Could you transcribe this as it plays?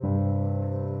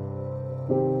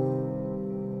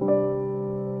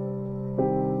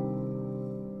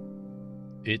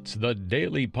It's the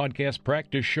Daily Podcast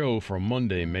Practice Show from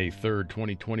Monday, May 3rd,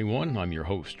 2021. I'm your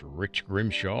host, Rich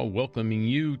Grimshaw, welcoming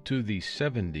you to the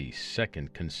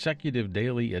 72nd consecutive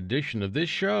daily edition of this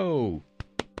show.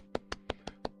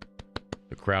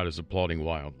 The crowd is applauding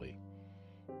wildly.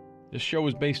 This show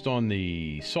is based on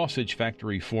the Sausage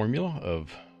Factory formula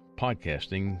of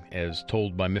podcasting as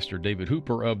told by Mr. David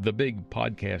Hooper of the Big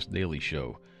Podcast Daily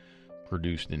Show.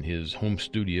 Produced in his home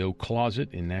studio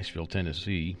closet in Nashville,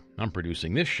 Tennessee. I'm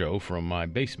producing this show from my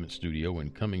basement studio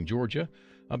in Cumming, Georgia,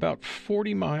 about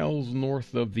 40 miles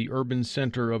north of the urban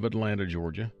center of Atlanta,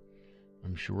 Georgia.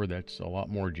 I'm sure that's a lot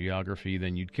more geography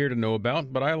than you'd care to know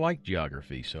about, but I like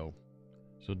geography, so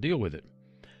deal with it.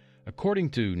 According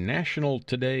to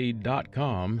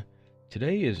nationaltoday.com,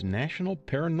 today is National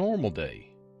Paranormal Day.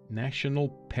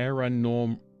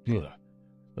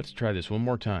 Let's try this one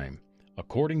more time.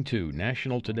 According to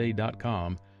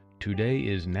nationaltoday.com, today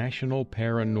is National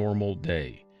Paranormal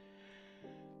Day.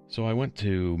 So I went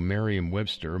to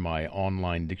Merriam-Webster, my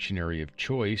online dictionary of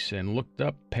choice, and looked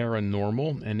up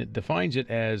paranormal, and it defines it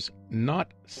as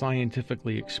not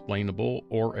scientifically explainable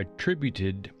or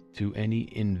attributed to an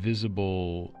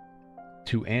invisible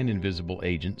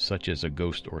agent such as a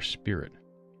ghost or spirit.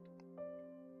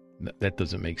 That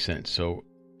doesn't make sense. So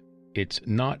it's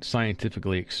not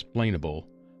scientifically explainable,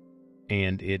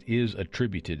 and it is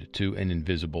attributed to an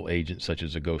invisible agent such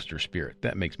as a ghost or spirit.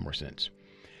 That makes more sense.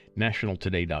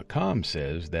 NationalToday.com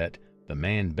says that the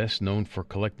man best known for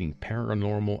collecting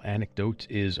paranormal anecdotes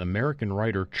is American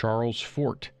writer Charles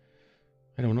Fort.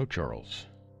 I don't know Charles.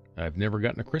 I've never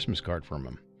gotten a Christmas card from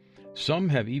him. Some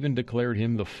have even declared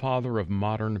him the father of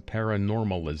modern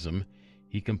paranormalism.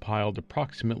 He compiled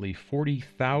approximately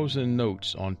 40,000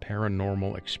 notes on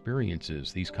paranormal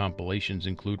experiences. These compilations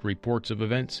include reports of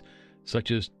events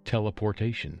such as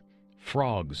teleportation,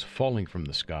 frogs falling from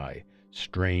the sky,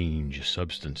 strange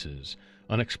substances,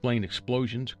 unexplained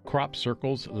explosions, crop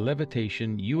circles,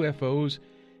 levitation, UFOs,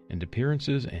 and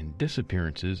appearances and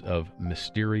disappearances of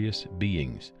mysterious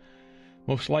beings.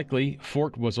 Most likely,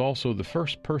 Fort was also the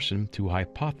first person to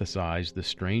hypothesize the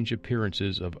strange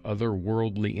appearances of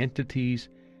otherworldly entities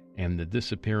and the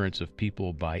disappearance of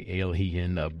people by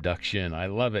alien abduction. I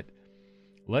love it.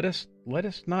 Let us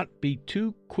not be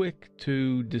too quick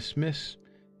to dismiss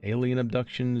alien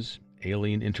abductions,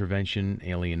 alien intervention,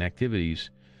 alien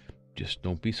activities. Just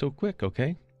don't be so quick,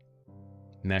 okay?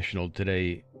 National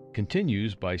Today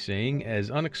continues by saying,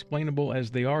 as unexplainable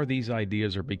as they are, these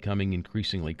ideas are becoming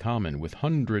increasingly common, with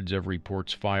hundreds of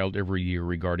reports filed every year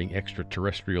regarding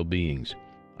extraterrestrial beings.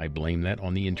 I blame that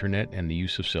on the internet and the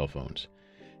use of cell phones.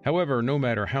 However, no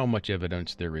matter how much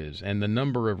evidence there is, and the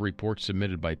number of reports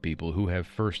submitted by people who have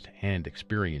first-hand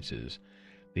experiences,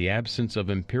 the absence of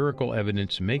empirical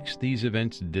evidence makes these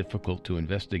events difficult to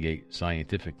investigate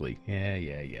scientifically.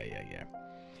 Yeah.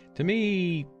 To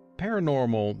me,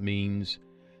 paranormal means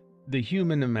the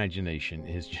human imagination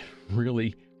is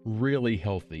really, really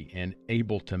healthy and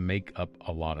able to make up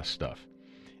a lot of stuff.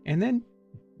 And then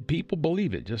people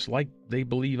believe it, just like they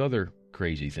believe other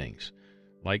crazy things,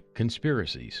 like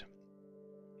conspiracies.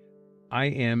 I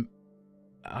am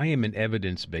an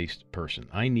evidence-based person.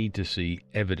 I need to see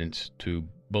evidence to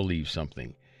believe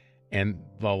something. And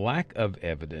the lack of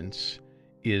evidence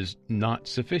is not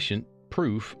sufficient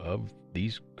proof of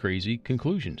these crazy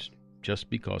conclusions. Just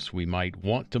because we might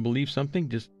want to believe something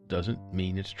just doesn't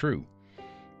mean it's true.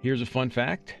 Here's a fun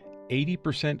fact.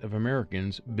 80% of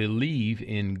Americans believe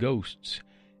in ghosts,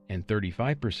 and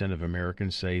 35% of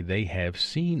Americans say they have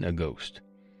seen a ghost.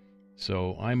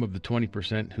 So I'm of the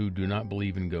 20% who do not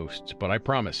believe in ghosts, but I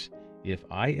promise, if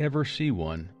I ever see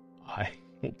one, I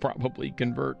will probably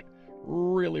convert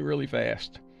really, really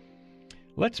fast.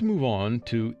 Let's move on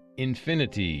to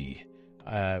infinity.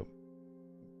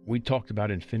 We talked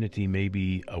about infinity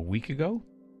maybe a week ago,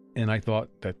 and I thought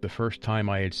that the first time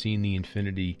I had seen the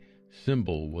infinity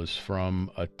symbol was from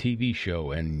a TV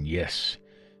show, and yes,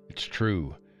 it's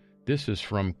true. This is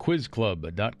from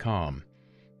quizclub.com.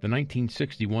 The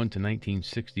 1961 to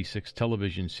 1966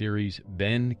 television series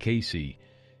Ben Casey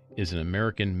is an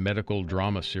American medical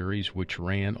drama series which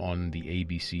ran on the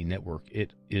ABC network. The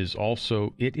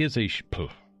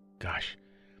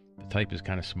type is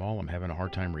kind of small. I'm having a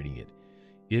hard time reading it.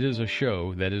 It is a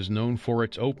show that is known for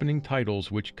its opening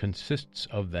titles, which consists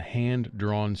of the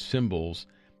hand-drawn symbols,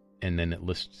 and then it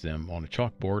lists them on a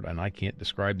chalkboard, and I can't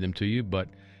describe them to you, but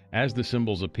as the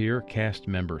symbols appear, cast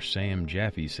member Sam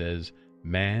Jaffe says,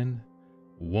 man,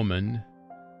 woman,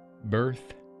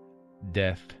 birth,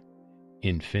 death,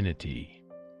 infinity.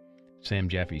 Sam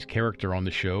Jaffe's character on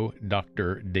the show,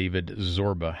 Dr. David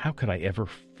Zorba. How could I ever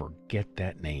forget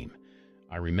that name?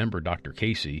 I remember Dr.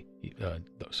 Casey.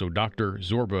 So Dr.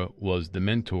 Zorba was the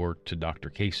mentor to Dr.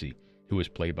 Casey, who was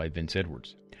played by Vince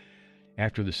Edwards.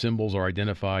 After the symbols are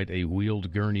identified, a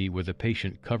wheeled gurney with a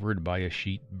patient covered by a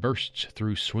sheet bursts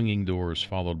through swinging doors,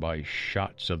 followed by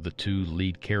shots of the two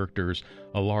lead characters.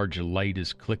 A large light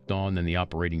is clicked on, and the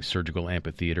operating surgical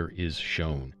amphitheater is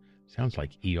shown. Sounds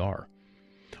like ER.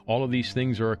 All of these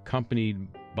things are accompanied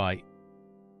by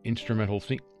instrumental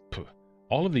theme.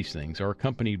 All of these things are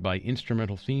accompanied by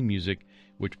instrumental theme music,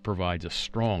 which provides a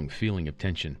strong feeling of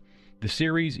tension. The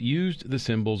series used the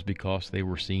symbols because they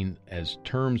were seen as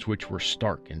terms which were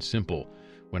stark and simple.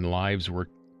 When lives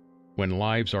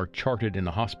are charted in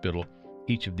a hospital,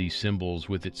 each of these symbols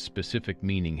with its specific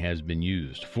meaning has been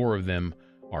used. 4 of them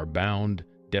are bound,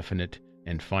 definite,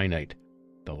 and finite.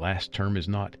 The last term is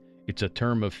not. It's a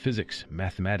term of physics,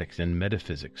 mathematics, and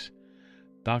metaphysics.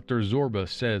 Dr. Zorba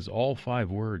says all 5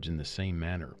 words in the same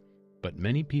manner, but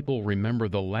many people remember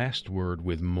the last word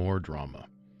with more drama.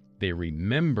 They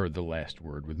remember the last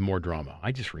word with more drama.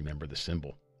 I just remember the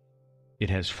symbol.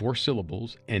 It has 4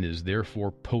 syllables and is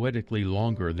therefore poetically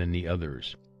longer than the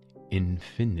others.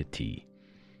 Infinity.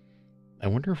 I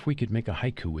wonder if we could make a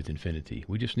haiku with infinity.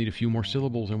 We just need a few more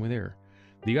syllables and we're there.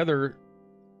 The other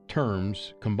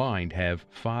terms combined have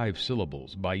 5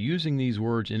 syllables. By using these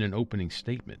words in an opening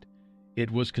statement, it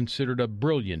was considered a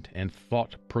brilliant and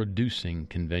thought-producing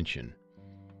convention.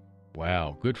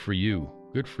 Wow, good for you.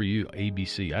 Good for you,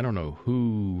 ABC. I don't know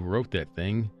who wrote that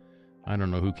thing. I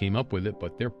don't know who came up with it,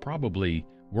 but they're probably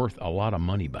worth a lot of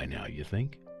money by now, you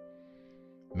think?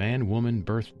 Man, woman,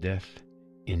 birth, death,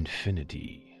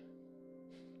 infinity.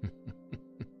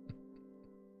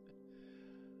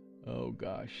 Oh,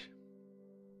 gosh.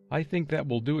 I think that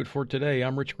will do it for today.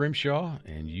 I'm Rich Grimshaw,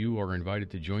 and you are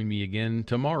invited to join me again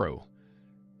tomorrow.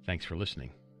 Thanks for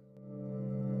listening.